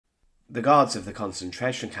The guards of the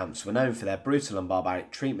concentration camps were known for their brutal and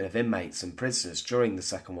barbaric treatment of inmates and prisoners during the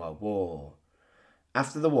Second World War.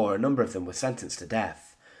 After the war, a number of them were sentenced to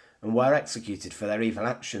death and were executed for their evil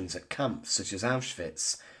actions at camps such as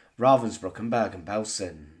Auschwitz, Ravensbrück and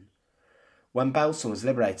Bergen-Belsen. When Belsen was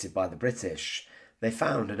liberated by the British, they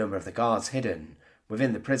found a number of the guards hidden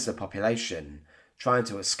within the prisoner population, trying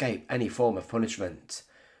to escape any form of punishment,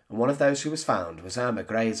 and one of those who was found was Irma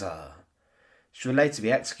Grese. She would later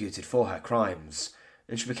be executed for her crimes,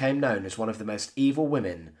 and she became known as one of the most evil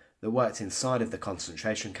women that worked inside of the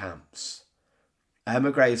concentration camps.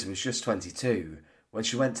 Irma Grese was just 22 when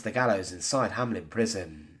she went to the gallows inside Hamlin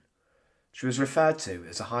prison. She was referred to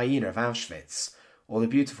as a Hyena of Auschwitz, or the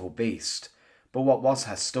beautiful beast, but what was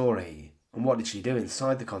her story, and what did she do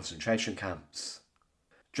inside the concentration camps?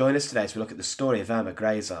 Join us today as we look at the story of Irma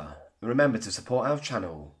Grese, and remember to support our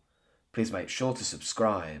channel. Please make sure to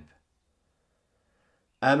subscribe.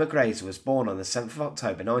 Irma Grese was born on the 7th of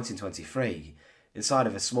October 1923 inside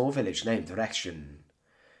of a small village named Dresden.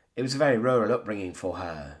 It was a very rural upbringing for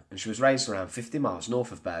her, and she was raised around 50 miles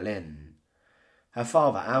north of Berlin. Her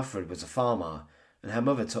father, Alfred, was a farmer, and her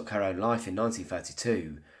mother took her own life in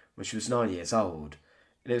 1932 when she was 9 years old,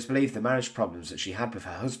 and it was believed the marriage problems that she had with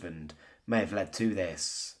her husband may have led to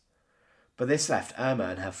this. But this left Irma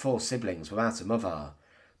and her 4 siblings without a mother,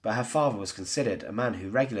 but her father was considered a man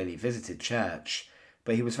who regularly visited church,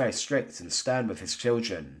 but he was very strict and stern with his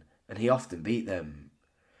children, and he often beat them.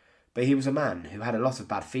 But he was a man who had a lot of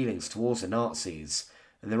bad feelings towards the Nazis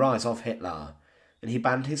and the rise of Hitler, and he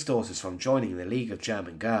banned his daughters from joining the League of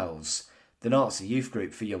German Girls, the Nazi youth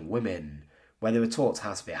group for young women, where they were taught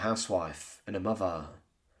how to be a housewife and a mother.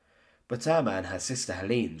 But Irma and her sister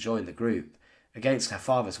Helene joined the group, against her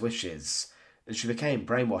father's wishes, and she became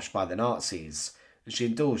brainwashed by the Nazis, and she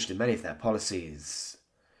indulged in many of their policies.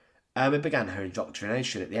 Irma began her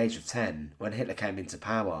indoctrination at the age of 10 when Hitler came into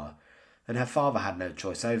power, and her father had no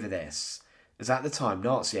choice over this, as at the time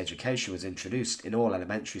Nazi education was introduced in all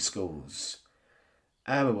elementary schools.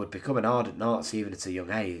 Irma would become an ardent Nazi even at a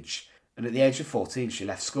young age, and at the age of 14 she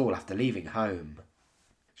left school after leaving home.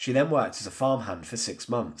 She then worked as a farmhand for 6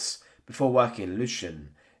 months, before working in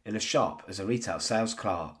Lucien, in a shop as a retail sales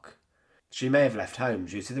clerk. She may have left home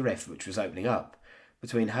due to the rift which was opening up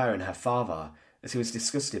between her and her father, as he was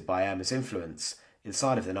disgusted by Irma's influence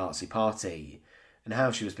inside of the Nazi party, and how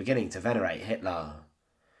she was beginning to venerate Hitler.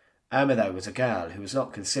 Irma, though, was a girl who was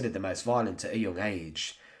not considered the most violent at a young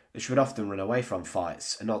age, and she would often run away from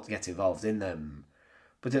fights and not get involved in them.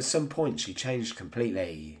 But at some point she changed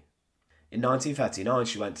completely. In 1939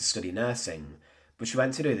 she went to study nursing, but she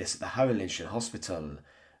went to do this at the Hohenlychen Hospital,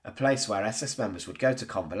 a place where SS members would go to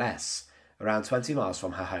convalesce, around 20 miles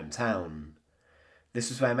from her hometown. This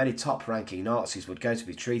was where many top-ranking Nazis would go to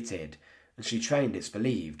be treated, and she trained, it's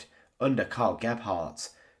believed, under Karl Gebhardt,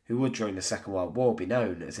 who would during the Second World War be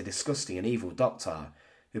known as a disgusting and evil doctor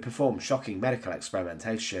who performed shocking medical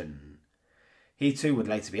experimentation. He too would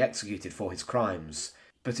later be executed for his crimes,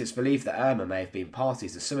 but it's believed that Irma may have been party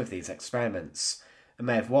to some of these experiments and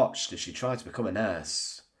may have watched as she tried to become a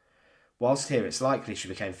nurse. Whilst here it's likely she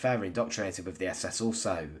became further indoctrinated with the SS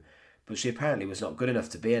also, but she apparently was not good enough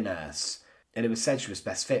to be a nurse, and it was said she was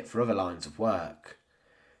best fit for other lines of work.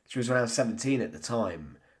 She was around 17 at the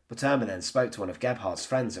time, but Irma then spoke to one of Gebhardt's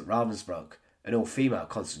friends at Ravensbrück, an all-female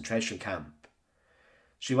concentration camp.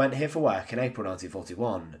 She went here for work in April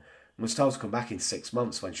 1941 and was told to come back in 6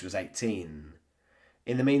 months when she was 18.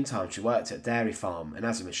 In the meantime she worked at a dairy farm and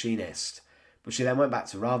as a machinist, but she then went back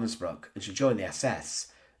to Ravensbrück and she joined the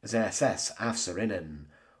SS as an SS Aufseherinnen,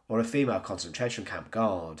 or a female concentration camp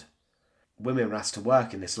guard. Women were asked to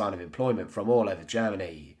work in this line of employment from all over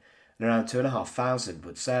Germany, and around 2,500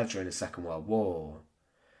 would serve during the Second World War.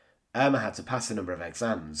 Irma had to pass a number of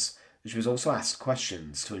exams, and she was also asked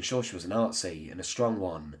questions to ensure she was a Nazi and a strong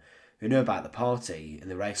one, who knew about the party and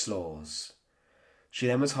the race laws. She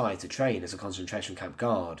then was hired to train as a concentration camp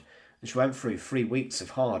guard, and she went through 3 weeks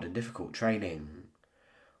of hard and difficult training.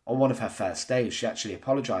 On one of her first days she actually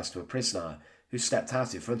apologised to a prisoner who stepped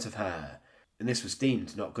out in front of her, and this was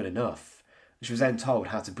deemed not good enough, and she was then told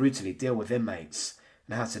how to brutally deal with inmates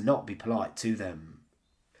and how to not be polite to them.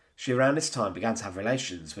 She around this time began to have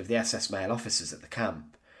relations with the SS male officers at the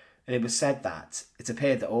camp, and it was said that it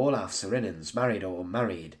appeared that all Aufseherinnens, married or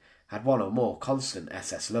unmarried, had one or more constant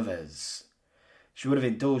SS lovers. She would have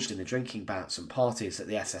indulged in the drinking bouts and parties that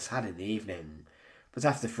the SS had in the evening, but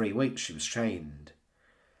after 3 weeks she was trained.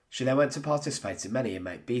 She then went to participate in many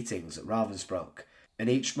inmate beatings at Ravensbrück, and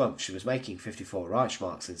each month she was making 54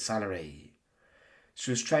 Reichsmarks in salary.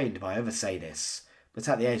 She was trained by other sadists, but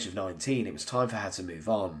at the age of 19 it was time for her to move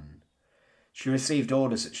on. She received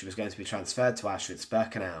orders that she was going to be transferred to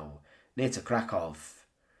Auschwitz-Birkenau, near to Krakow.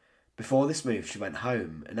 Before this move, she went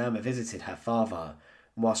home, and Irma visited her father,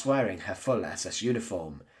 and whilst wearing her full SS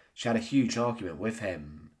uniform, she had a huge argument with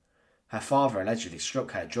him. Her father allegedly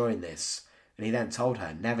struck her during this, and he then told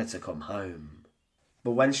her never to come home.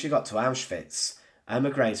 But when she got to Auschwitz,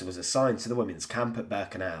 Irma Grese was assigned to the women's camp at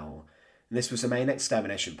Birkenau, and this was the main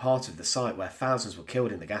extermination part of the site where thousands were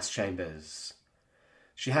killed in the gas chambers.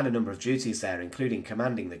 She had a number of duties there, including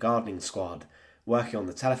commanding the gardening squad, working on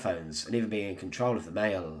the telephones, and even being in control of the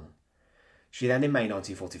mail. She then in May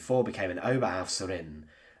 1944 became an Oberaufseherin,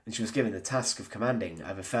 and she was given the task of commanding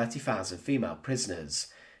over 30,000 female prisoners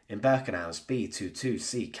in Birkenau's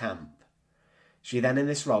B-22C camp. She then in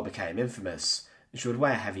this role became infamous, and she would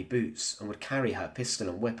wear heavy boots and would carry her pistol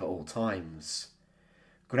and whip at all times.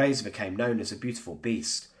 Grese became known as a beautiful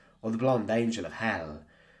beast, or the blonde angel of hell,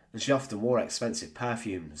 and she often wore expensive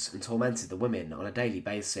perfumes and tormented the women on a daily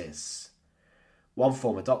basis. One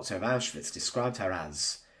former doctor of Auschwitz described her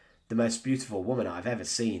as the most beautiful woman I've ever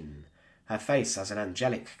seen. Her face has an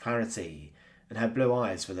angelic clarity, and her blue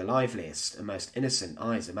eyes were the liveliest and most innocent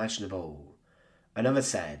eyes imaginable. Another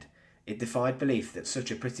said, it defied belief that such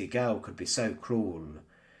a pretty girl could be so cruel.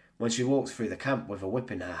 When she walked through the camp with a whip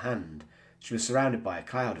in her hand, she was surrounded by a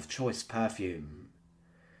cloud of choice perfume.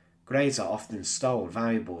 Grese often stole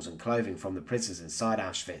valuables and clothing from the prisoners inside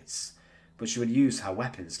Auschwitz, but she would use her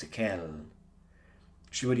weapons to kill.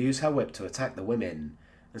 She would use her whip to attack the women,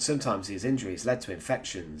 and sometimes these injuries led to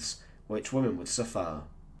infections, which women would suffer.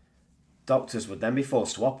 Doctors would then be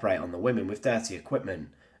forced to operate on the women with dirty equipment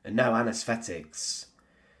and no anaesthetics.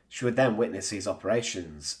 She would then witness these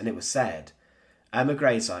operations, and it was said, Irma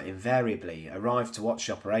Grese invariably arrived to watch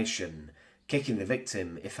the operation, kicking the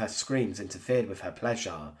victim if her screams interfered with her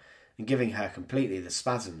pleasure, and giving her completely the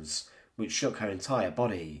spasms which shook her entire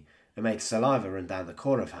body and made saliva run down the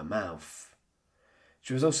corner of her mouth.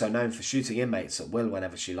 She was also known for shooting inmates at will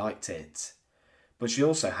whenever she liked it. But she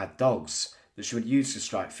also had dogs that she would use to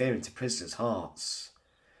strike fear into prisoners' hearts.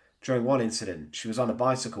 During one incident, she was on a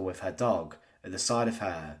bicycle with her dog at the side of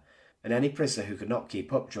her, and any prisoner who could not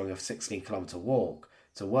keep up during a 16-kilometre walk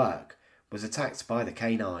to work was attacked by the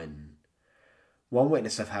canine. One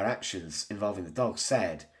witness of her actions involving the dog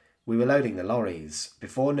said, we were loading the lorries.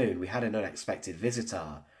 Before noon we had an unexpected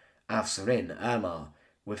visitor, Aufseherin Irma,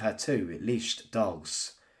 with her 2 leashed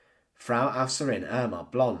dogs. Frau Aufseherin Irma,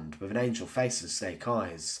 blonde, with an angel face and snake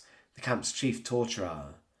eyes, the camp's chief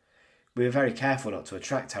torturer. We were very careful not to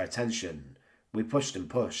attract her attention. We pushed and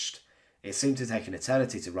pushed. It seemed to take an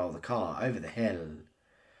eternity to roll the car over the hill.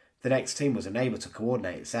 The next team was unable to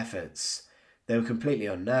coordinate its efforts. They were completely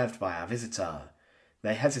unnerved by our visitor.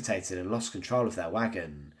 They hesitated and lost control of their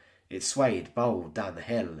wagon. It swayed, bowled down the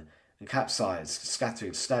hill, and capsized,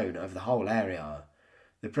 scattering stone over the whole area.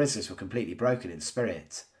 The prisoners were completely broken in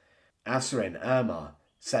spirit. Aufseherin Irma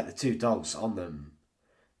set the 2 dogs on them.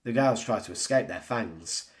 The girls tried to escape their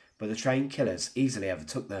fangs, but the trained killers easily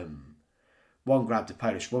overtook them. One grabbed a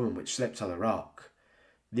Polish woman which slipped on a rock.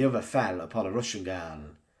 The other fell upon a Russian girl.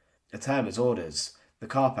 At Irma's orders, the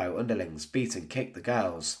Capo underlings beat and kicked the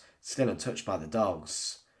girls, still untouched by the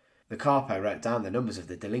dogs. The Capo wrote down the numbers of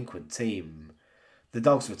the delinquent team. The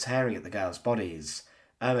dogs were tearing at the girls' bodies.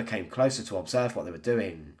 Irma came closer to observe what they were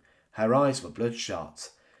doing. Her eyes were bloodshot.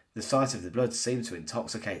 The sight of the blood seemed to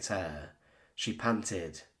intoxicate her. She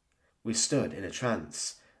panted. We stood in a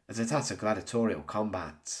trance, as if at a gladiatorial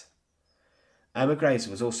combat. Irma Grese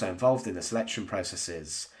was also involved in the selection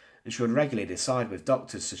processes, and she would regularly decide with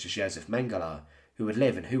doctors such as Josef Mengele who would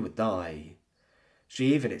live and who would die.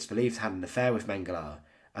 She even, it's believed, had an affair with Mengele,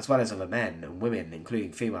 as well as other men and women,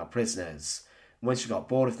 including female prisoners, and when she got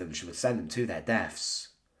bored of them she would send them to their deaths.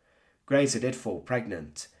 Grese did fall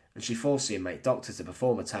pregnant, and she forced the inmate doctor to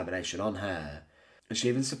perform a termination on her, and she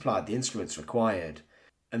even supplied the instruments required,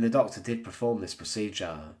 and the doctor did perform this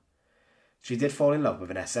procedure. She did fall in love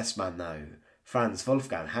with an SS man though, Franz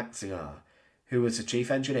Wolfgang Haxinger, who was the chief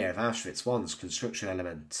engineer of Auschwitz I's construction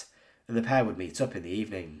element, and the pair would meet up in the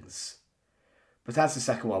evenings. But as the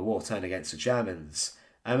Second World War turned against the Germans,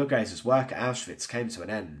 Irma Grese's work at Auschwitz came to an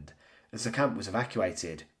end, as the camp was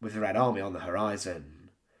evacuated with the Red Army on the horizon.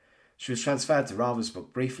 She was transferred to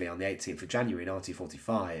Ravensbrück briefly on the 18th of January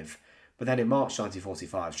 1945, but then in March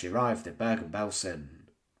 1945 she arrived at Bergen-Belsen.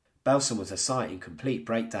 Belsen was a site in complete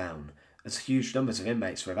breakdown, as huge numbers of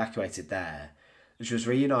inmates were evacuated there, and she was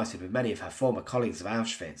reunited with many of her former colleagues of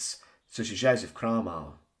Auschwitz, such as Josef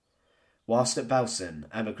Kramer. Whilst at Belsen,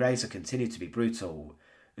 Irma Grese continued to be brutal,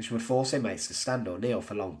 and she would force inmates to stand or kneel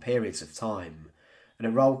for long periods of time, and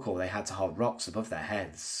at roll call they had to hold rocks above their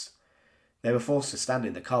heads. They were forced to stand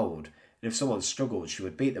in the cold, and if someone struggled she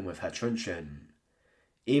would beat them with her truncheon.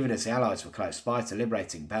 Even as the Allies were close by to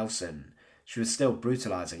liberating Belsen, she was still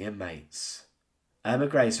brutalising inmates. Irma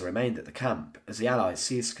Grese remained at the camp as the Allies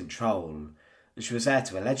seized control, and she was there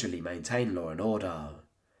to allegedly maintain law and order.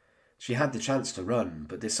 She had the chance to run,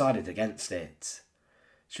 but decided against it.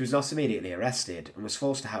 She was not immediately arrested and was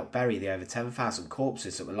forced to help bury the over 10,000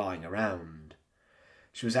 corpses that were lying around.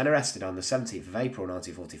 She was then arrested on the 17th of April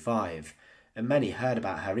 1945, and many heard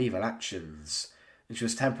about her evil actions, and she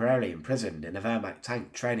was temporarily imprisoned in a Wehrmacht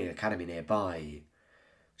tank training academy nearby.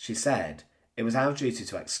 She said it was our duty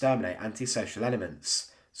to exterminate antisocial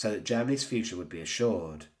elements so that Germany's future would be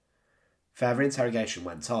assured. Further interrogation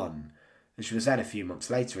went on, and she was then a few months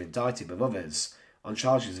later indicted with others on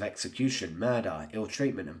charges of execution, murder,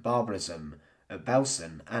 ill-treatment and barbarism at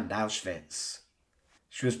Belsen and Auschwitz.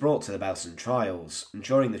 She was brought to the Belsen trials, and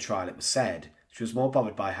during the trial it was said she was more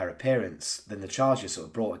bothered by her appearance than the charges that were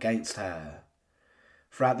brought against her.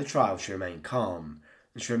 Throughout the trial she remained calm,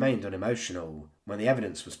 and she remained unemotional when the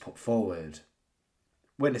evidence was put forward.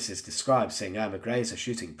 Witnesses described seeing Irma Grese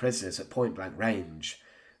shooting prisoners at point-blank range,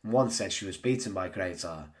 and one said she was beaten by Grese,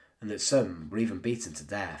 and that some were even beaten to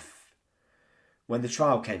death. When the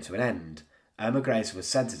trial came to an end, Irma Grese was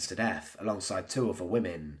sentenced to death alongside two other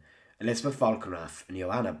women, Elisabeth Volkenrath and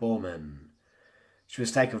Johanna Bormann. She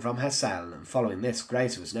was taken from her cell, and following this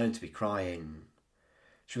Grese was known to be crying.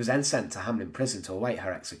 She was then sent to Hamelin prison to await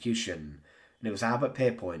her execution, and it was Albert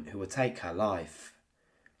Pierpoint who would take her life.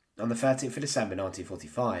 On the 13th of December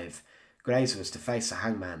 1945, Grese was to face a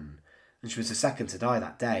hangman, and she was the second to die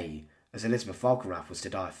that day, as Elisabeth Volkenrath was to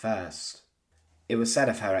die first. It was said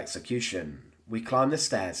of her execution, "We climbed the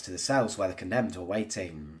stairs to the cells where the condemned were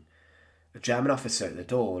waiting. A German officer at the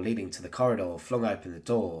door leading to the corridor flung open the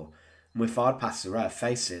door, and we fired past the row of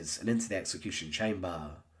faces and into the execution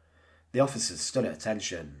chamber. The officers stood at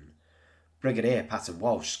attention. Brigadier Patton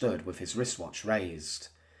Walsh stood with his wristwatch raised.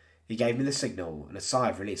 He gave me the signal, and a sigh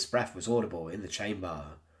of released breath was audible in the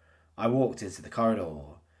chamber. I walked into the corridor.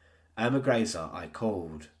 Irma Grese, I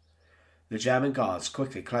called. The German guards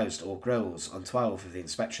quickly closed all grills on 12 of the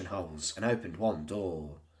inspection holes and opened one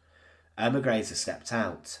door. Irma Grese stepped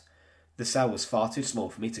out. The cell was far too small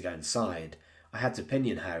for me to go inside. I had to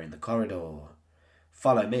pinion her in the corridor.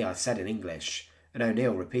 Follow me, I said in English, and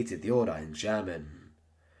O'Neill repeated the order in German.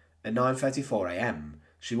 At 9:34 a.m,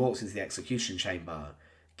 she walked into the execution chamber,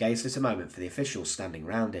 gazed at a moment for the officials standing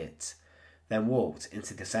round it, then walked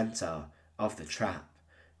into the centre of the trap,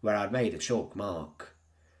 where I had made a chalk mark.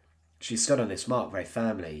 She stood on this mark very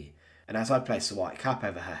firmly, and as I placed the white cap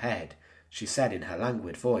over her head, she said in her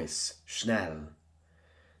languid voice, "Schnell."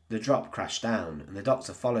 The drop crashed down, and the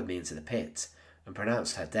doctor followed me into the pit and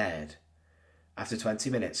pronounced her dead. After 20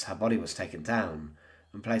 minutes, her body was taken down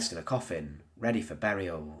and placed in a coffin, ready for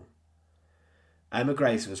burial. Irma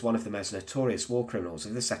Grese was one of the most notorious war criminals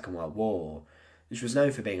of the Second World War, and she was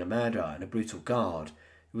known for being a murderer and a brutal guard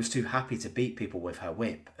who was too happy to beat people with her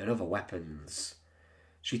whip and other weapons.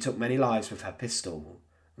 She took many lives with her pistol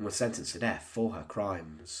and was sentenced to death for her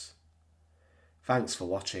crimes. Thanks for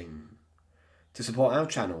watching. To support our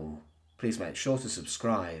channel, please make sure to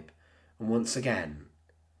subscribe, and once again,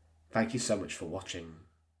 thank you so much for watching.